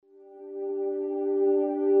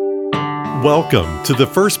Welcome to the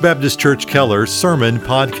First Baptist Church Keller Sermon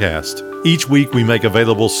Podcast. Each week we make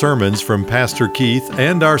available sermons from Pastor Keith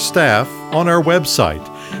and our staff on our website,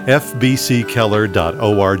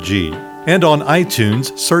 fbckeller.org. And on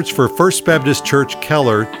iTunes, search for First Baptist Church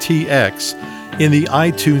Keller TX in the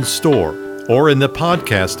iTunes Store or in the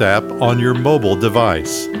podcast app on your mobile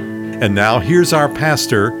device. And now here's our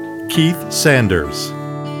pastor, Keith Sanders.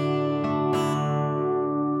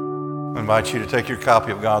 I invite you to take your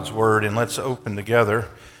copy of God's Word and let's open together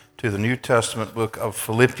to the New Testament book of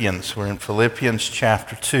Philippians. We're in Philippians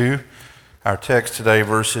chapter 2. Our text today,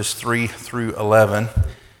 verses 3 through 11.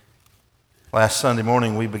 Last Sunday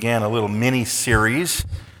morning we began a little mini-series,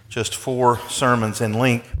 just 4 sermons in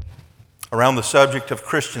length, around the subject of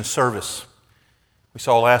Christian service. We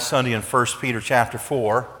saw last Sunday in 1 Peter chapter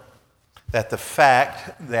 4 that the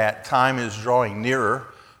fact that time is drawing nearer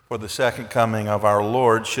for the second coming of our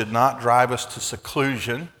Lord should not drive us to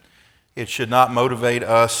seclusion. It should not motivate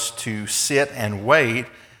us to sit and wait.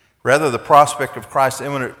 Rather, the prospect of Christ's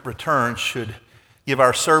imminent return should give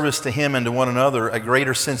our service to Him and to one another a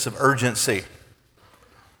greater sense of urgency.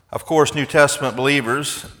 Of course, New Testament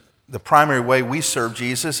believers, the primary way we serve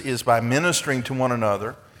Jesus is by ministering to one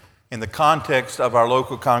another in the context of our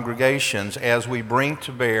local congregations as we bring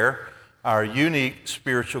to bear our unique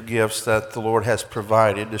spiritual gifts that the Lord has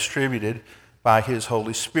provided, distributed by His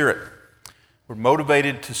Holy Spirit. We're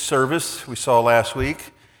motivated to service, we saw last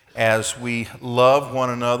week, as we love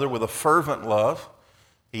one another with a fervent love.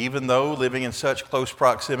 Even though living in such close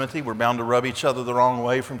proximity, we're bound to rub each other the wrong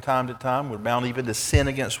way from time to time. We're bound even to sin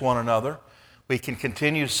against one another. We can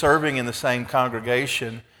continue serving in the same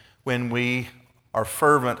congregation when we are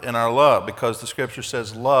fervent in our love, because the Scripture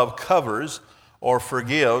says love covers or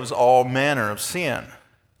forgives all manner of sin.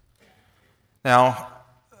 Now,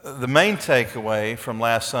 the main takeaway from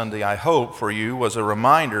last Sunday, I hope, for you was a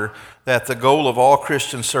reminder that the goal of all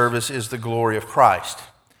Christian service is the glory of Christ.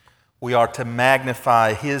 We are to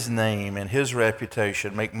magnify His name and His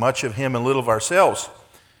reputation, make much of Him and little of ourselves.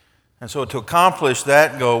 And so to accomplish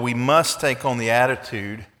that goal, we must take on the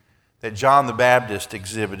attitude that John the Baptist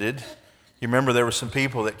exhibited. You remember there were some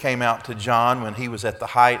people that came out to John when he was at the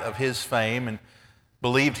height of his fame and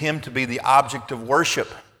believed him to be the object of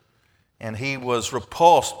worship. And he was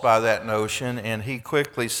repulsed by that notion, and he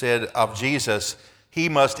quickly said of Jesus, He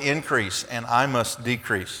must increase and I must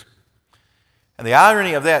decrease. And the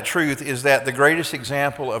irony of that truth is that the greatest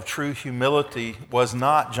example of true humility was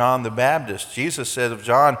not John the Baptist. Jesus said of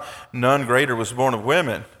John, none greater was born of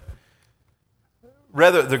women.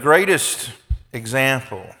 Rather, the greatest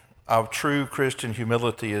example of true Christian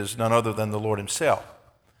humility is none other than the Lord Himself.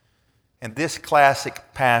 And this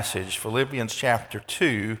classic passage, Philippians chapter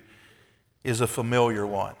 2, is a familiar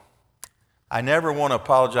one. I never want to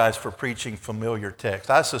apologize for preaching familiar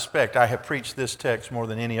text. I suspect I have preached this text more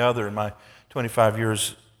than any other in my 25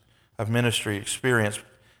 years of ministry experience,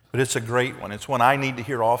 but it's a great one. It's one I need to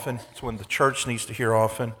hear often. It's one the church needs to hear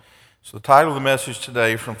often. So the title of the message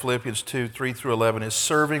today from Philippians 2, 3 through 11 is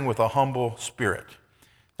Serving with a Humble Spirit.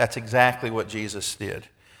 That's exactly what Jesus did.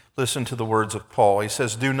 Listen to the words of Paul. He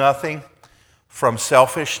says, Do nothing from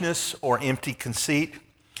selfishness or empty conceit,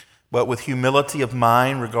 but with humility of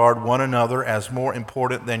mind regard one another as more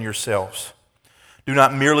important than yourselves. Do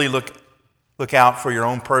not merely look out for your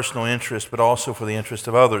own personal interest, but also for the interest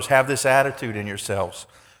of others. Have this attitude in yourselves,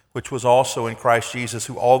 which was also in Christ Jesus,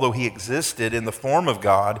 who, although He existed in the form of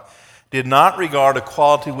God, did not regard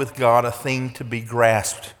equality with God a thing to be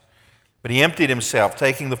grasped. But He emptied Himself,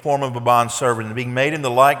 taking the form of a bondservant, and being made in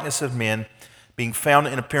the likeness of men, being found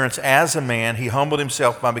in appearance as a man, He humbled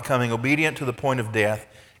Himself by becoming obedient to the point of death,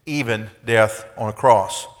 even death on a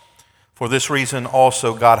cross. For this reason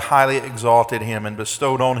also God highly exalted Him and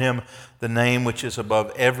bestowed on Him the name which is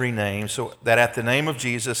above every name, so that at the name of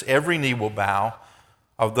Jesus every knee will bow,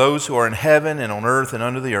 of those who are in heaven and on earth and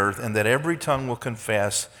under the earth, and that every tongue will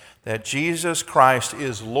confess that Jesus Christ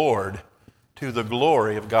is Lord, to the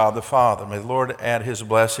glory of God the Father. May the Lord add His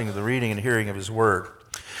blessing to the reading and hearing of His word.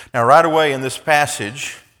 Now, right away in this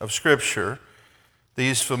passage of Scripture,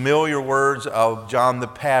 these familiar words of John the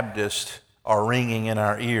Baptist are ringing in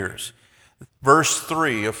our ears. Verse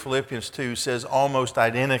 3 of Philippians 2 says almost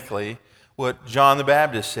identically what John the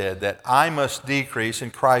Baptist said, that I must decrease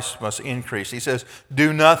and Christ must increase. He says,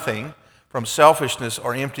 Do nothing from selfishness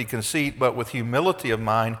or empty conceit, but with humility of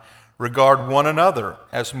mind regard one another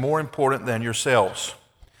as more important than yourselves.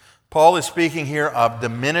 Paul is speaking here of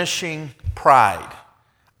diminishing pride.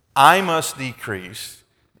 I must decrease,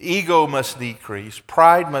 ego must decrease,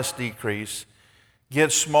 pride must decrease,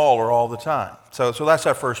 get smaller all the time. So that's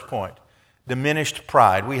our first point, diminished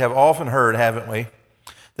pride. We have often heard, haven't we,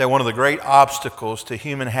 that one of the great obstacles to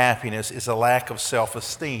human happiness is a lack of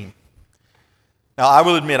self-esteem. Now, I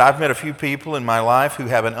will admit, I've met a few people in my life who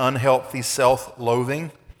have an unhealthy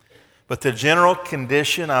self-loathing, but the general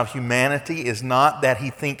condition of humanity is not that he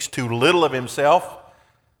thinks too little of himself,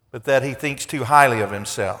 but that he thinks too highly of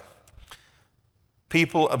himself.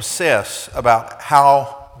 People obsess about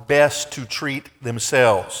how best to treat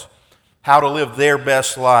themselves, how to live their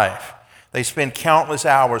best life. They spend countless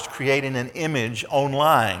hours creating an image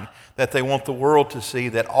online that they want the world to see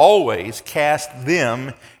that always casts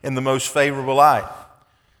them in the most favorable light.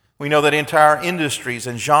 We know that entire industries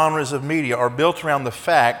and genres of media are built around the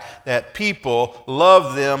fact that people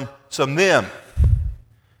love them some them.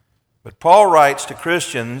 But Paul writes to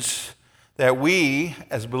Christians that we,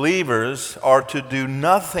 as believers, are to do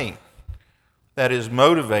nothing that is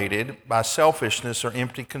motivated by selfishness or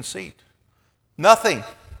empty conceit. Nothing.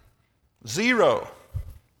 Zero.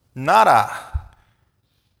 Nada.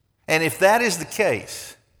 And if that is the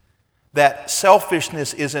case, that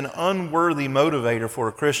selfishness is an unworthy motivator for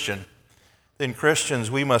a Christian, then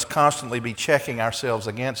Christians, we must constantly be checking ourselves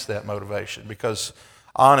against that motivation, because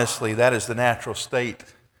honestly, that is the natural state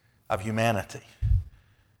of humanity.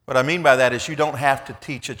 What I mean by that is you don't have to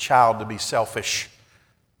teach a child to be selfish.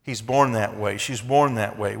 He's born that way. She's born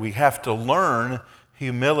that way. We have to learn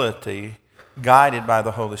humility guided by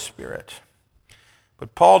the Holy Spirit.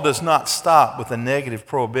 But Paul does not stop with a negative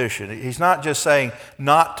prohibition. He's not just saying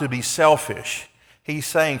not to be selfish. He's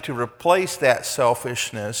saying to replace that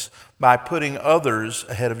selfishness by putting others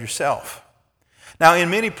ahead of yourself. Now, in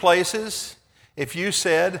many places, if you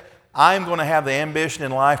said, I'm going to have the ambition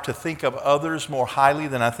in life to think of others more highly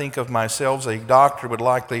than I think of myself, a doctor would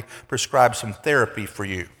likely prescribe some therapy for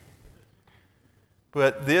you.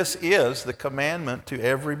 But this is the commandment to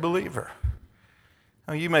every believer.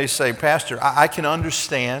 Now, you may say, Pastor, I can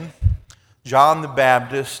understand John the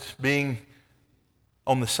Baptist being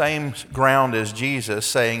on the same ground as Jesus,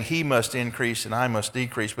 saying he must increase and I must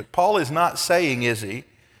decrease. But Paul is not saying, is he?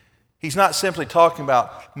 He's not simply talking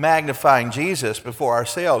about magnifying Jesus before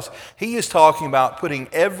ourselves. He is talking about putting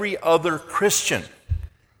every other Christian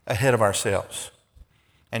ahead of ourselves.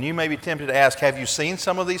 And you may be tempted to ask, have you seen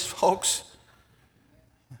some of these folks?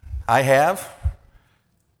 I have.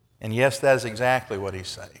 And yes, that is exactly what he's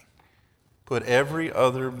saying. Put every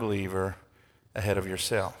other believer ahead of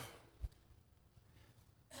yourself.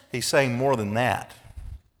 He's saying more than that.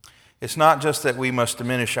 It's not just that we must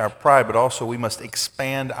diminish our pride, but also we must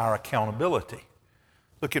expand our accountability.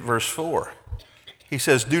 Look at verse 4. He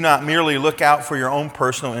says, do not merely look out for your own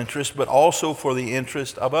personal interest, but also for the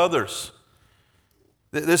interest of others.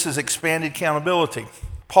 This is expanded accountability.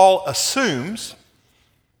 Paul assumes,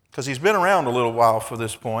 because he's been around a little while for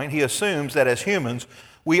this point, he assumes that as humans,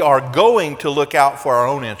 we are going to look out for our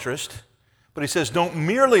own interest. But he says, don't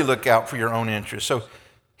merely look out for your own interest. So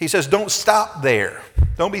he says, don't stop there.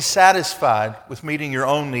 Don't be satisfied with meeting your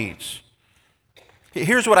own needs.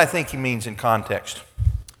 Here's what I think he means in context.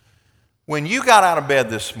 When you got out of bed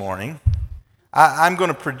this morning, I'm going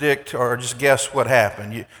to predict or just guess what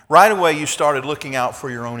happened. Right away, you started looking out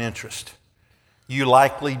for your own interest. You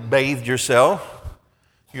likely bathed yourself.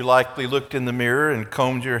 You likely looked in the mirror and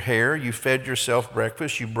combed your hair. You fed yourself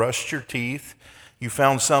breakfast. You brushed your teeth. You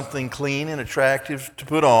found something clean and attractive to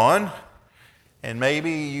put on. And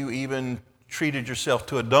maybe you even treated yourself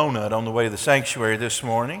to a donut on the way to the sanctuary this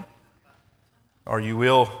morning. Or you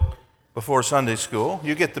will before Sunday school.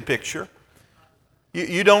 You get the picture.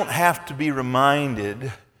 You don't have to be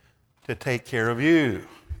reminded to take care of you,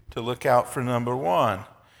 to look out for number one.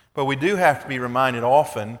 But we do have to be reminded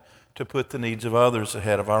often to put the needs of others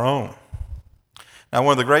ahead of our own. Now,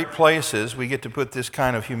 one of the great places we get to put this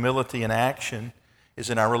kind of humility in action is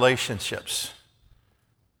in our relationships,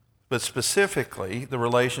 but specifically the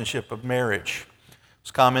relationship of marriage. I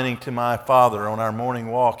was commenting to my father on our morning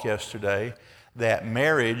walk yesterday that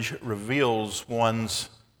marriage reveals one's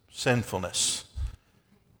sinfulness.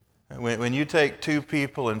 When you take two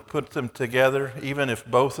people and put them together, even if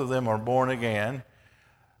both of them are born again,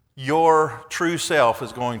 your true self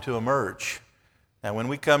is going to emerge. Now, when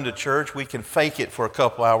we come to church, we can fake it for a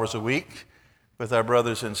couple hours a week with our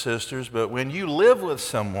brothers and sisters, but when you live with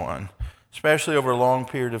someone, especially over a long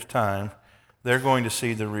period of time, they're going to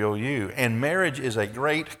see the real you. And marriage is a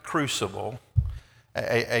great crucible,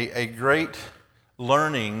 a great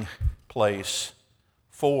learning place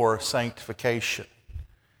for sanctification.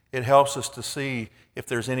 It helps us to see if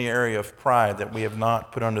there's any area of pride that we have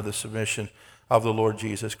not put under the submission of the Lord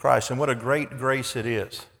Jesus Christ. And what a great grace it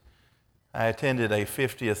is. I attended a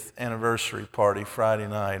 50th anniversary party Friday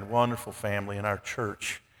night, wonderful family in our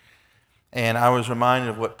church. And I was reminded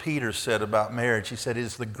of what Peter said about marriage. He said, it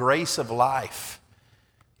is the grace of life.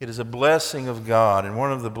 It is a blessing of God. And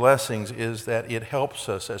one of the blessings is that it helps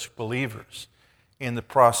us as believers in the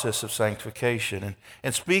process of sanctification.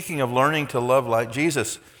 And speaking of learning to love like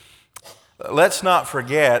Jesus, let's not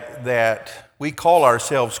forget that we call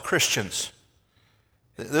ourselves Christians.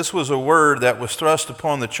 This was a word that was thrust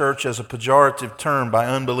upon the church as a pejorative term by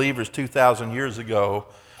unbelievers 2,000 years ago,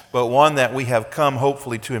 but one that we have come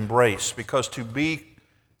hopefully to embrace, because to be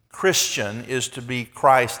Christian is to be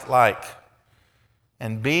Christ-like.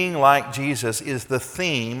 And being like Jesus is the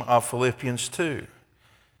theme of Philippians 2.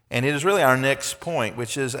 And it is really our next point,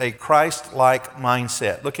 which is a Christ-like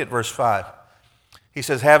mindset. Look at verse 5. He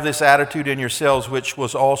says, have this attitude in yourselves, which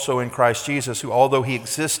was also in Christ Jesus, who, although he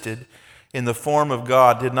existed in the form of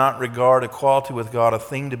God, did not regard equality with God a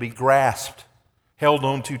thing to be grasped, held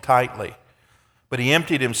on too tightly. But he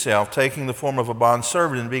emptied himself, taking the form of a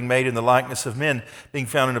bondservant and being made in the likeness of men, being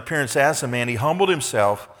found in appearance as a man. He humbled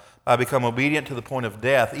himself by becoming obedient to the point of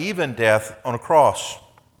death, even death on a cross.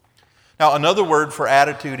 Now, another word for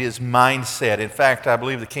attitude is mindset. In fact, I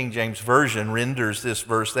believe the King James Version renders this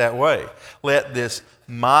verse that way. Let this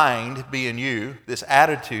mind be in you, this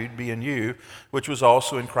attitude be in you, which was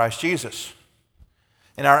also in Christ Jesus.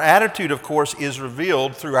 And our attitude, of course, is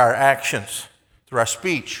revealed through our actions, through our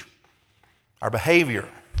speech, our behavior.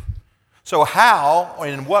 So how or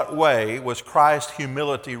in what way was Christ's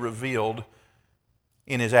humility revealed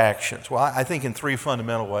in his actions? Well, I think in three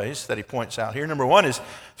fundamental ways that he points out here. Number one is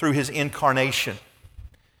through his incarnation.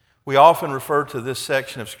 We often refer to this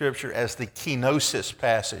section of Scripture as the kenosis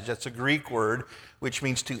passage. That's a Greek word which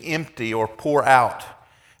means to empty or pour out.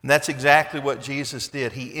 And that's exactly what Jesus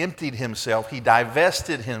did. He emptied himself. He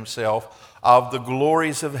divested himself of the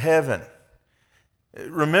glories of heaven.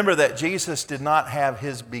 Remember that Jesus did not have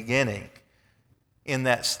his beginning in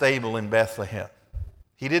that stable in Bethlehem.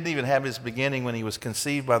 He didn't even have his beginning when he was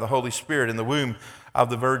conceived by the Holy Spirit in the womb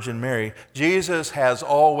of the Virgin Mary. Jesus has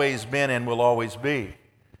always been and will always be.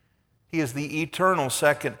 He is the eternal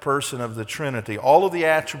second person of the Trinity. All of the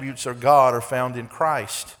attributes of God are found in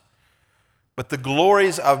Christ. But the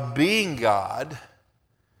glories of being God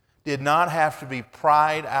did not have to be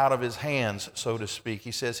pried out of his hands, so to speak.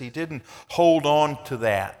 He says he didn't hold on to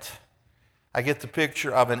that. I get the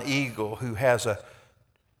picture of an eagle who has a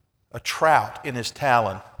trout in his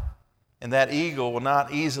talon, and that eagle will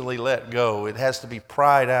not easily let go. It has to be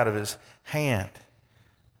pried out of his hand.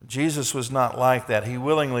 Jesus was not like that. He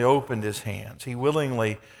willingly opened his hands. He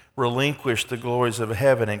willingly relinquished the glories of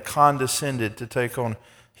heaven and condescended to take on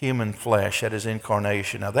human flesh at his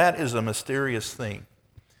incarnation. Now that is a mysterious thing.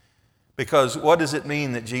 Because what does it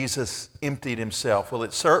mean that Jesus emptied himself? Well,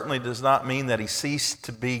 it certainly does not mean that he ceased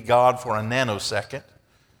to be God for a nanosecond.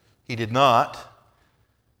 He did not.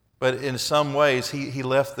 But in some ways, he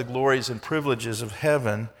left the glories and privileges of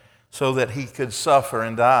heaven so that he could suffer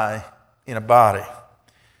and die in a body.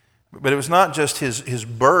 But it was not just his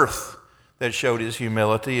birth that showed his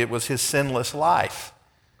humility. It was his sinless life.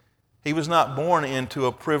 He was not born into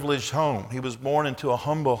a privileged home. He was born into a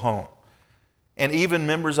humble home. And even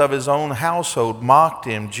members of his own household mocked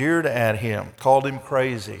him, jeered at him, called him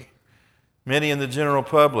crazy. Many in the general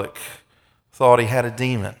public thought he had a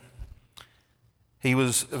demon. He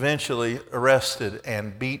was eventually arrested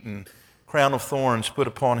and beaten, crown of thorns put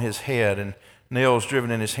upon his head, and nails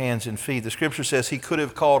driven in his hands and feet. The Scripture says he could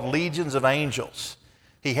have called legions of angels.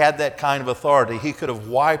 He had that kind of authority. He could have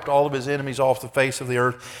wiped all of his enemies off the face of the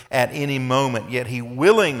earth at any moment, yet he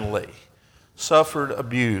willingly suffered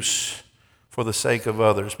abuse for the sake of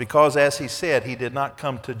others. Because, as he said, he did not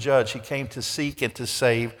come to judge. He came to seek and to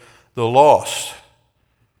save the lost.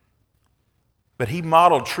 But he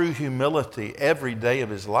modeled true humility every day of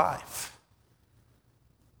his life.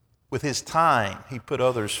 With his time, he put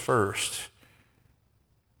others first.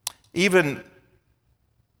 Even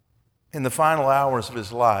in the final hours of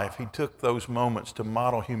his life, he took those moments to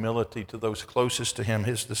model humility to those closest to him,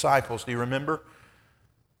 his disciples. Do you remember?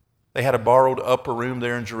 They had a borrowed upper room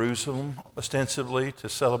there in Jerusalem, ostensibly to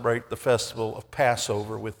celebrate the festival of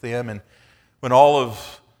Passover with them. And when all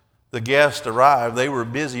of the guests arrived, they were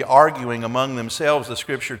busy arguing among themselves. The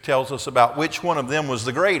Scripture tells us about which one of them was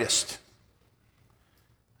the greatest.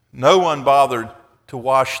 No one bothered to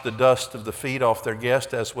wash the dust of the feet off their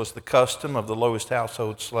guest, as was the custom of the lowest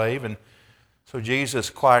household slave. And so Jesus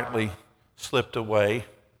quietly slipped away.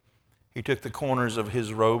 He took the corners of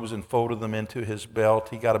his robes and folded them into his belt.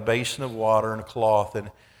 He got a basin of water and a cloth,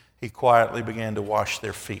 and he quietly began to wash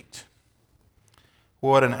their feet.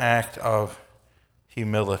 What an act of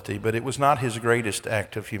humility. But it was not his greatest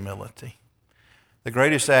act of humility. The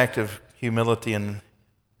greatest act of humility in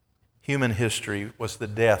human history was the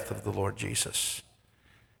death of the Lord Jesus.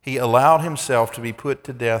 He allowed himself to be put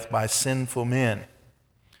to death by sinful men.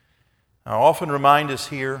 I often remind us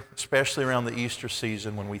here, especially around the Easter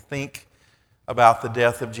season, when we think about the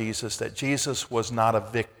death of Jesus, that Jesus was not a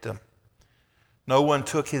victim. No one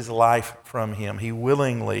took his life from him. He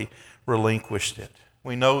willingly relinquished it.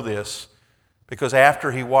 We know this because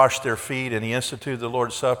after he washed their feet and he instituted the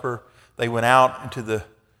Lord's Supper, they went out into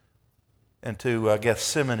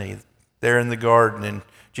Gethsemane, there in the garden, and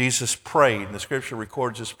Jesus prayed, and the Scripture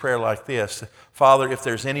records his prayer like this: Father, if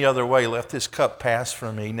there's any other way, let this cup pass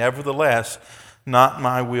from me. Nevertheless, not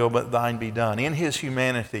my will, but thine be done. In his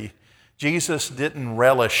humanity, Jesus didn't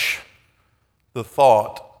relish the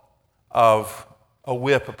thought of a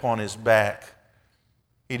whip upon his back.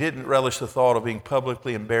 He didn't relish the thought of being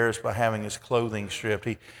publicly embarrassed by having his clothing stripped.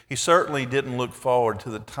 He certainly didn't look forward to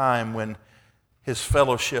the time when his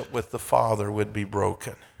fellowship with the Father would be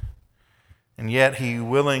broken. And yet he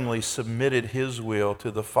willingly submitted his will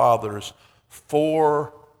to the Father's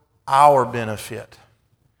for our benefit.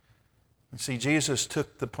 You see, Jesus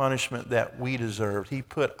took the punishment that we deserved. He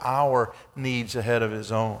put our needs ahead of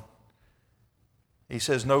his own. He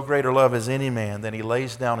says, no greater love has any man than he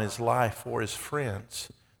lays down his life for his friends.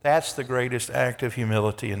 That's the greatest act of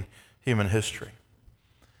humility in human history.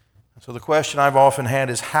 So the question I've often had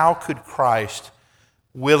is, how could Christ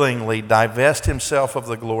willingly divest himself of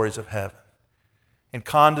the glories of heaven and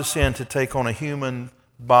condescend to take on a human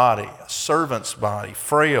body, a servant's body,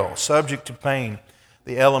 frail, subject to pain,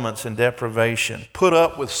 the elements and deprivation, put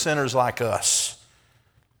up with sinners like us,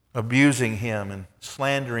 abusing him and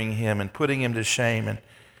slandering him and putting him to shame,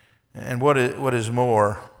 and what is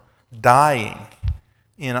more, dying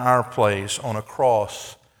in our place on a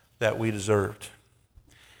cross that we deserved.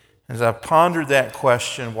 As I pondered that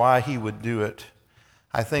question, why he would do it,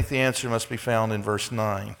 I think the answer must be found in verse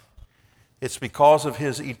 9. It's because of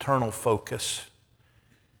his eternal focus.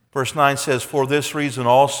 Verse 9 says, for this reason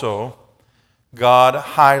also God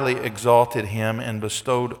highly exalted him and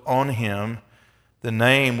bestowed on him the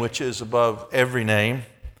name which is above every name,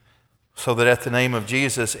 so that at the name of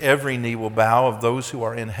Jesus every knee will bow, of those who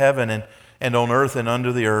are in heaven and on earth and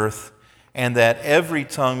under the earth, and that every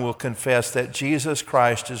tongue will confess that Jesus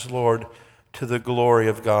Christ is Lord, to the glory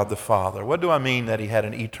of God the Father. What do I mean that he had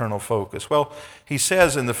an eternal focus? Well, he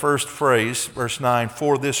says in the first phrase, verse 9,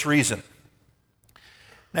 for this reason.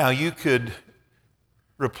 Now, you could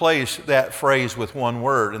replace that phrase with one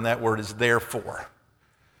word, and that word is therefore.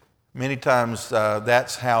 Many times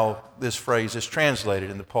that's how this phrase is translated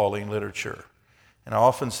in the Pauline literature. And I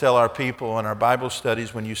often tell our people in our Bible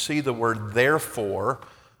studies, when you see the word therefore,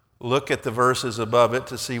 look at the verses above it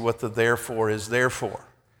to see what the therefore is there for.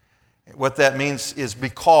 What that means is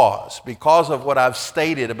because of what I've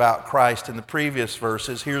stated about Christ in the previous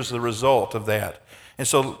verses, here's the result of that. And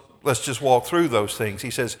so let's just walk through those things. He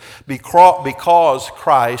says, because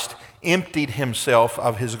Christ emptied himself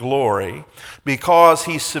of his glory, because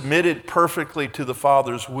he submitted perfectly to the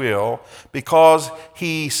Father's will, because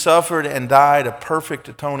he suffered and died a perfect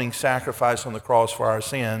atoning sacrifice on the cross for our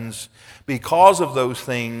sins, because of those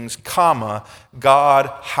things, God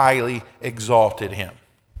highly exalted him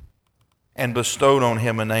and bestowed on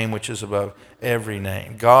him a name which is above every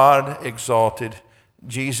name. God exalted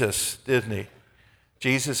Jesus, didn't he?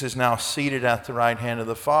 Jesus is now seated at the right hand of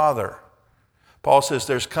the Father. Paul says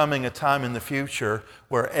there's coming a time in the future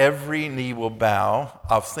where every knee will bow,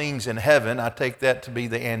 of things in heaven, I take that to be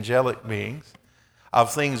the angelic beings,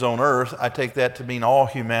 of things on earth, I take that to mean all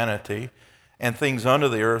humanity, and things under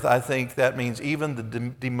the earth, I think that means even the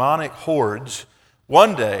demonic hordes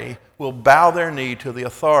one day will bow their knee to the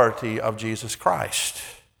authority of Jesus Christ.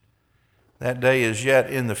 That day is yet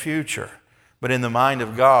in the future, but in the mind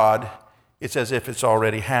of God, it's as if it's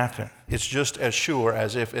already happened. It's just as sure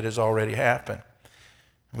as if it has already happened.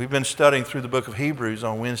 We've been studying through the book of Hebrews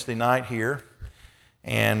on Wednesday night here,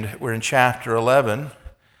 and we're in chapter 11.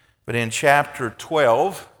 But in chapter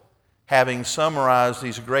 12, having summarized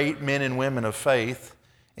these great men and women of faith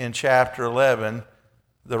in chapter 11,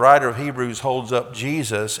 the writer of Hebrews holds up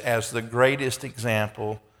Jesus as the greatest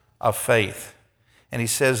example of faith. And he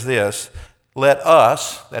says this, let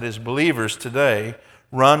us, that is believers today,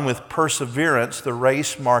 run with perseverance the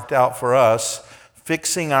race marked out for us,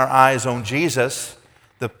 fixing our eyes on Jesus,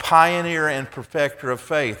 the pioneer and perfecter of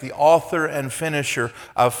faith, the author and finisher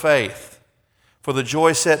of faith. For the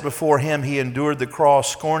joy set before him, he endured the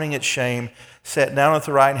cross, scorning its shame, sat down at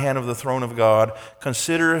the right hand of the throne of God.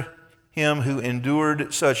 Consider him who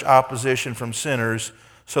endured such opposition from sinners,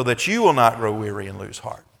 so that you will not grow weary and lose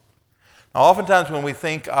heart. Now, oftentimes when we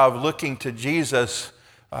think of looking to Jesus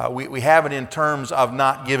We have it in terms of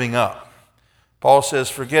not giving up. Paul says,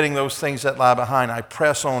 forgetting those things that lie behind, I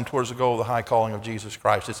press on towards the goal of the high calling of Jesus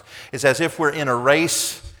Christ. It's as if we're in a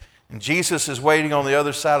race, and Jesus is waiting on the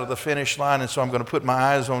other side of the finish line, and so I'm going to put my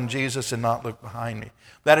eyes on Jesus and not look behind me.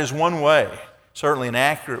 That is one way, certainly an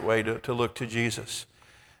accurate way to look to Jesus.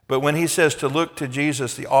 But when he says to look to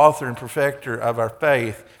Jesus, the author and perfecter of our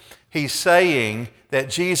faith, he's saying that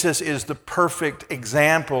Jesus is the perfect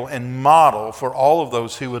example and model for all of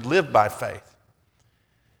those who would live by faith.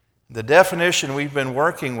 The definition we've been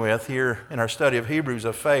working with here in our study of Hebrews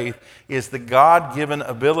of faith is the God-given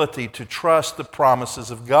ability to trust the promises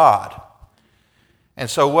of God. And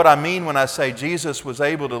so what I mean when I say Jesus was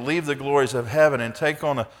able to leave the glories of heaven and take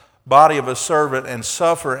on a body of a servant and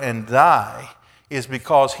suffer and die is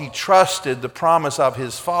because he trusted the promise of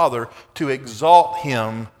his Father to exalt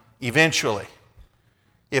him eventually.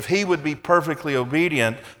 If he would be perfectly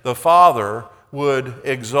obedient, the Father would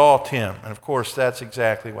exalt him. And of course, that's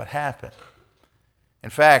exactly what happened. In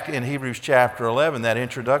fact, in Hebrews chapter 11, that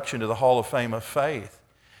introduction to the Hall of Fame of Faith,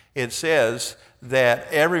 it says that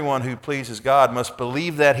everyone who pleases God must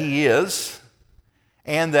believe that he is,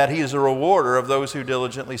 and that he is a rewarder of those who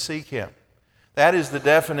diligently seek him. That is the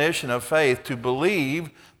definition of faith, to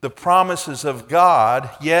believe the promises of God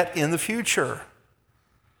yet in the future.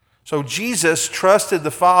 So Jesus trusted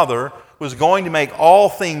the Father was going to make all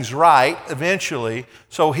things right eventually,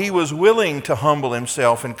 so he was willing to humble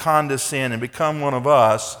himself and condescend and become one of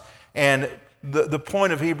us. And the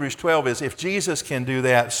point of Hebrews 12 is if Jesus can do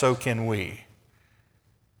that, so can we.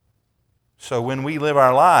 So when we live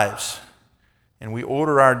our lives and we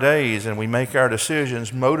order our days and we make our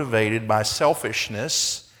decisions motivated by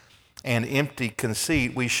selfishness and empty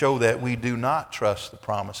conceit, we show that we do not trust the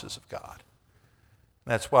promises of God.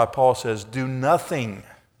 That's why Paul says, do nothing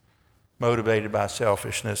motivated by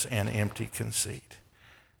selfishness and empty conceit,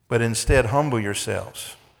 but instead humble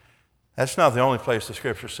yourselves. That's not the only place the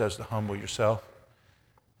Scripture says to humble yourself.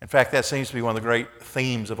 In fact, that seems to be one of the great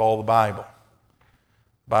themes of all the Bible.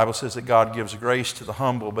 The Bible says that God gives grace to the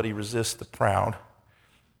humble, but he resists the proud.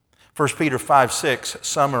 1 Peter 5:6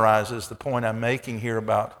 summarizes the point I'm making here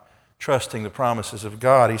about trusting the promises of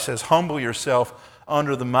God. He says, humble yourself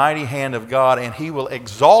under the mighty hand of God, and he will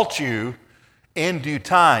exalt you in due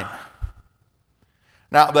time.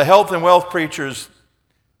 Now, the health and wealth preachers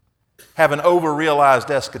have an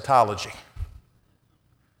over-realized eschatology.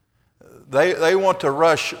 They want to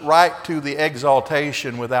rush right to the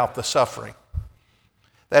exaltation without the suffering.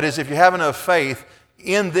 That is, if you have enough faith,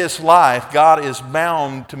 in this life, God is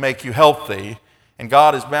bound to make you healthy, and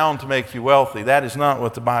God is bound to make you wealthy. That is not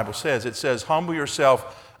what the Bible says. It says, humble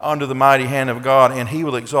yourself under the mighty hand of God, and he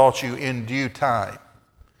will exalt you in due time.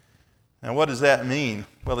 Now, what does that mean?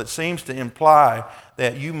 Well, it seems to imply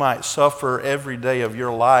that you might suffer every day of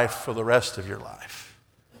your life for the rest of your life.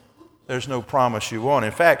 There's no promise you want.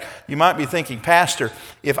 In fact, you might be thinking, Pastor,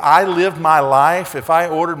 if I lived my life, if I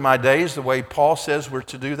ordered my days the way Paul says we're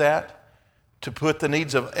to do that, to put the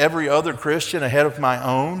needs of every other Christian ahead of my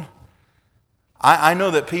own, I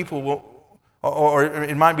know that people will, or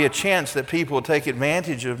it might be a chance that people will take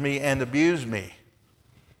advantage of me and abuse me.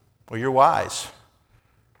 Well, you're wise.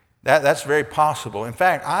 That's very possible. In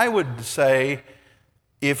fact, I would say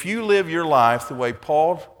if you live your life the way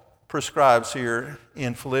Paul prescribes here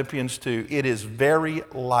in Philippians 2, it is very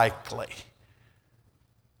likely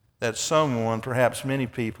that someone, perhaps many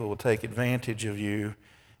people, will take advantage of you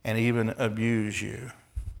and even abuse you,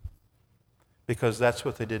 because that's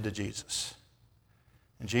what they did to Jesus.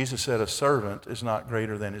 And Jesus said a servant is not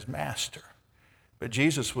greater than his master. But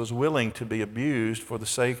Jesus was willing to be abused for the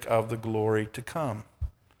sake of the glory to come.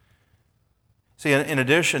 See, in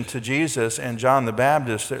addition to Jesus and John the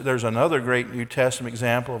Baptist, there's another great New Testament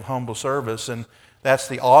example of humble service, and that's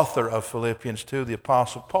the author of Philippians 2, the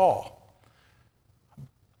Apostle Paul.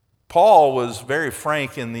 Paul was very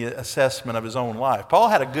frank in the assessment of his own life. Paul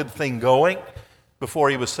had a good thing going before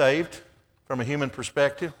he was saved from a human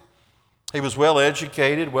perspective. He was well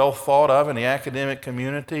educated, well thought of in the academic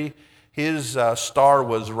community. His star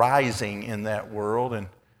was rising in that world, and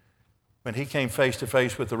when he came face to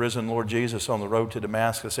face with the risen Lord Jesus on the road to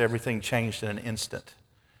Damascus, everything changed in an instant.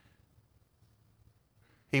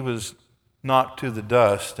 He was knocked to the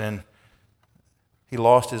dust, and he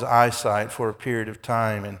lost his eyesight for a period of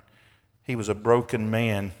time, and he was a broken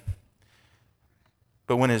man.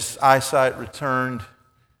 But when his eyesight returned,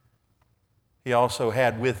 he also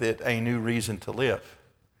had with it a new reason to live.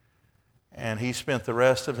 And he spent the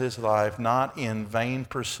rest of his life not in vain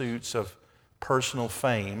pursuits of personal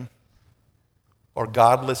fame or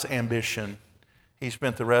godless ambition. He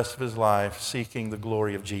spent the rest of his life seeking the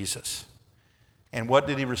glory of Jesus. And what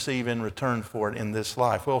did he receive in return for it in this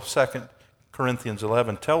life? Well, 2 Corinthians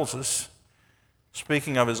 11 tells us,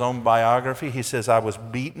 speaking of his own biography, he says, I was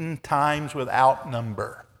beaten times without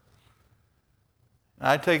number.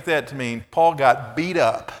 I take that to mean Paul got beat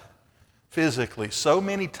up physically so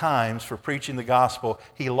many times for preaching the gospel,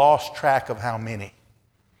 he lost track of how many.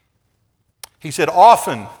 He said,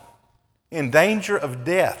 often in danger of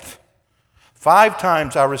death. 5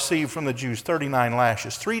 times I received from the Jews 39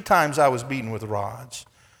 lashes. 3 times I was beaten with rods.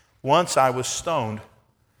 Once I was stoned.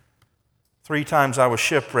 3 times I was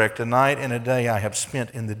shipwrecked. A night and a day I have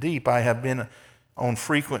spent in the deep. I have been on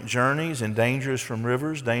frequent journeys in dangers from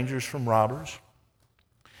rivers, dangers from robbers,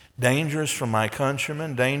 dangers from my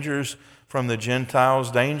countrymen, dangers from the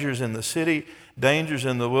Gentiles, dangers in the city, dangers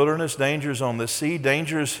in the wilderness, dangers on the sea,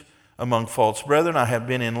 dangers among false brethren. I have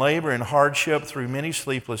been in labor and hardship through many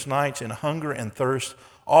sleepless nights, in hunger and thirst,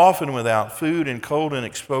 often without food, in cold and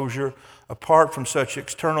exposure. Apart from such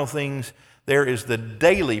external things, there is the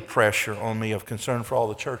daily pressure on me of concern for all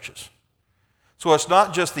the churches. So it's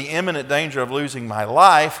not just the imminent danger of losing my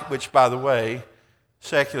life, which, by the way,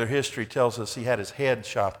 secular history tells us he had his head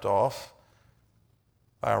chopped off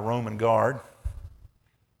by a Roman guard.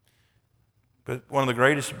 But one of the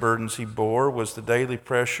greatest burdens he bore was the daily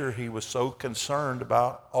pressure. He was so concerned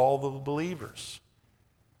about all the believers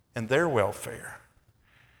and their welfare.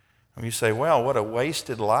 And you say, well, what a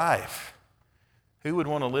wasted life. Who would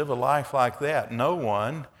want to live a life like that? No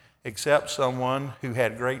one except someone who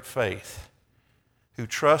had great faith, who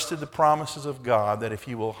trusted the promises of God that if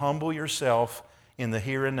you will humble yourself in the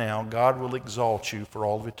here and now, God will exalt you for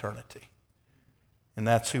all of eternity. And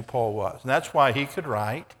that's who Paul was. And that's why he could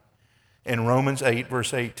write in Romans 8,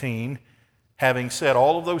 verse 18, having said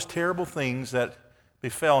all of those terrible things that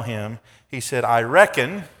befell him, he said, I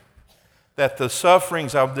reckon that the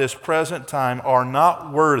sufferings of this present time are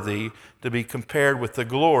not worthy to be compared with the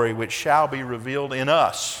glory which shall be revealed in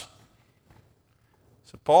us.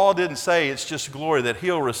 So Paul didn't say it's just glory that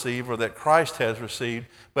he'll receive or that Christ has received,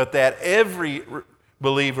 but that every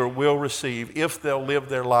believer will receive if they'll live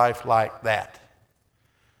their life like that.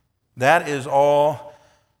 That is all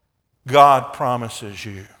God promises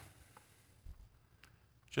you.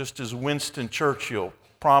 Just as Winston Churchill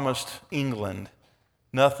promised England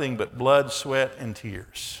nothing but blood, sweat, and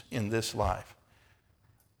tears in this life,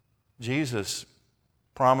 Jesus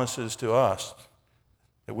promises to us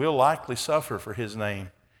that we'll likely suffer for his name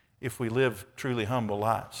if we live truly humble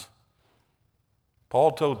lives.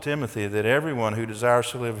 Paul told Timothy that everyone who desires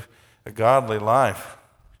to live a godly life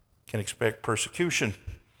can expect persecution.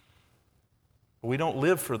 But we don't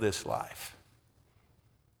live for this life.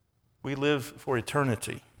 We live for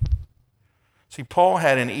eternity. See, Paul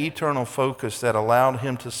had an eternal focus that allowed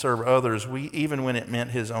him to serve others, even when it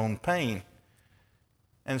meant his own pain.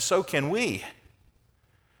 And so can we.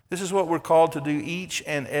 This is what we're called to do each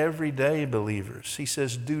and every day, believers. He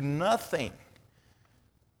says, do nothing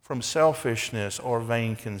from selfishness or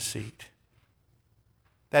vain conceit.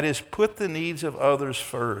 That is, put the needs of others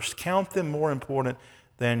first. Count them more important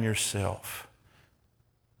than yourself.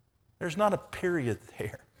 There's not a period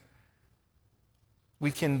there. We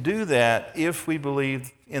can do that if we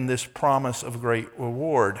believe in this promise of great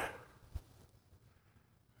reward.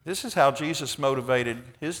 This is how Jesus motivated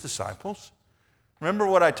his disciples. Remember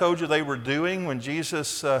what I told you they were doing when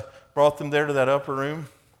Jesus brought them there to that upper room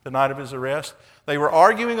the night of his arrest? They were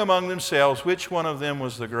arguing among themselves which one of them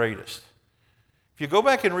was the greatest. If you go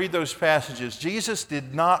back and read those passages, Jesus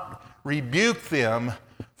did not rebuke them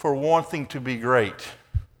for wanting to be great.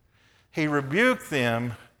 He rebuked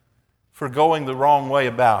them for going the wrong way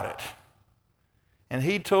about it. And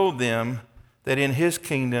he told them that in his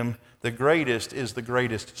kingdom, the greatest is the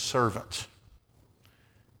greatest servant.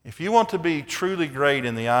 If you want to be truly great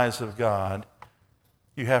in the eyes of God,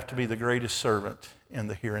 you have to be the greatest servant in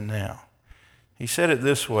the here and now. He said it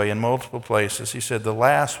this way in multiple places. He said, the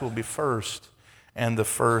last will be first, and the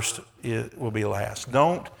first will be last.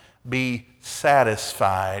 Don't be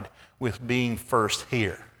satisfied with being first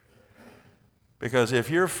here. Because if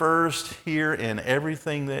you're first here in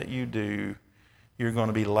everything that you do, you're going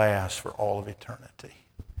to be last for all of eternity.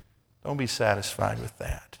 Don't be satisfied with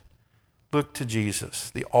that. Look to Jesus,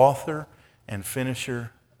 the author and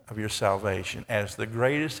finisher of your salvation, as the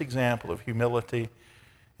greatest example of humility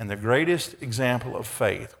and the greatest example of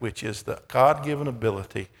faith, which is the God-given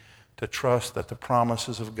ability to trust that the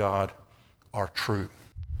promises of God are true.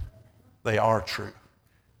 They are true.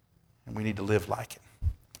 And we need to live like it.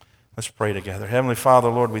 Let's pray together. Heavenly Father,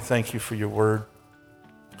 Lord, we thank you for your word.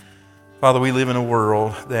 Father, we live in a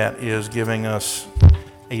world that is giving us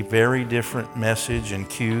a very different message and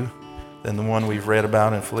cue than the one we've read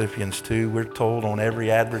about in Philippians 2. We're told on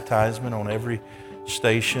every advertisement, on every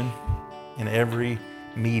station, in every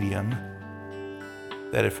medium,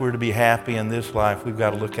 that if we're to be happy in this life, we've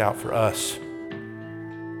got to look out for us.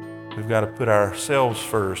 We've got to put ourselves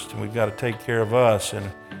first, and we've got to take care of us, and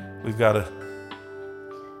we've got to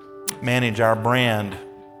manage our brand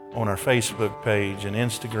on our Facebook page and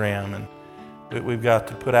Instagram, and we've got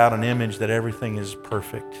to put out an image that everything is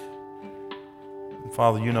perfect. And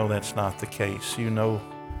Father, you know that's not the case. You know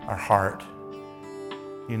our heart.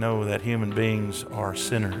 You know that human beings are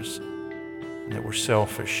sinners, and that we're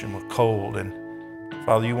selfish and we're cold. And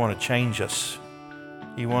Father, you want to change us.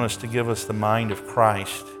 You want us to give us the mind of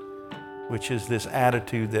Christ, which is this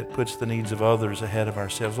attitude that puts the needs of others ahead of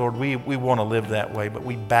ourselves. Lord, we want to live that way, but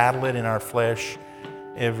we battle it in our flesh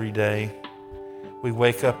every day. We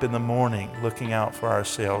wake up in the morning looking out for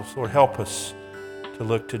ourselves. Lord, help us to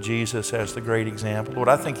look to Jesus as the great example. Lord,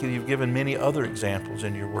 I think you've given many other examples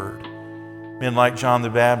in your word. Men like John the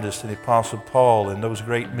Baptist and the Apostle Paul and those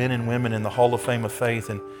great men and women in the Hall of Fame of Faith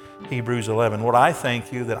in Hebrews 11. Lord, I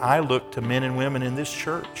thank you that I look to men and women in this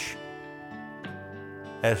church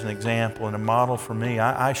as an example and a model for me.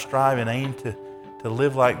 I strive and aim to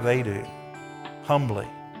live like they do, humbly,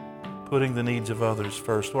 putting the needs of others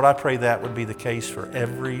first. Lord, I pray that would be the case for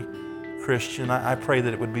every Christian. I pray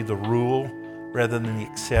that it would be the rule rather than the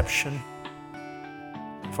exception.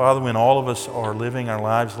 Father, when all of us are living our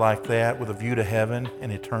lives like that with a view to heaven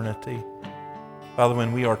and eternity, Father,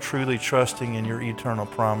 when we are truly trusting in your eternal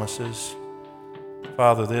promises,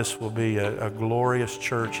 Father, this will be a glorious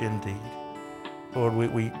church indeed. Lord,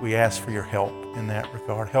 we ask for your help in that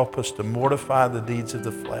regard. Help us to mortify the deeds of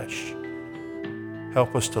the flesh.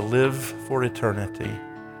 Help us to live for eternity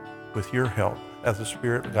with your help as the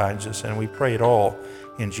Spirit guides us. And we pray it all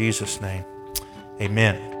in Jesus' name.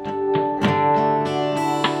 Amen.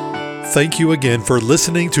 Thank you again for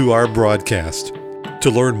listening to our broadcast. To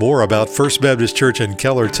learn more about First Baptist Church in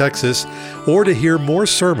Keller, Texas, or to hear more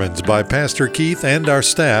sermons by Pastor Keith and our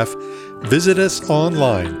staff, visit us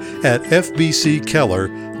online at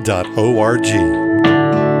fbckeller.org.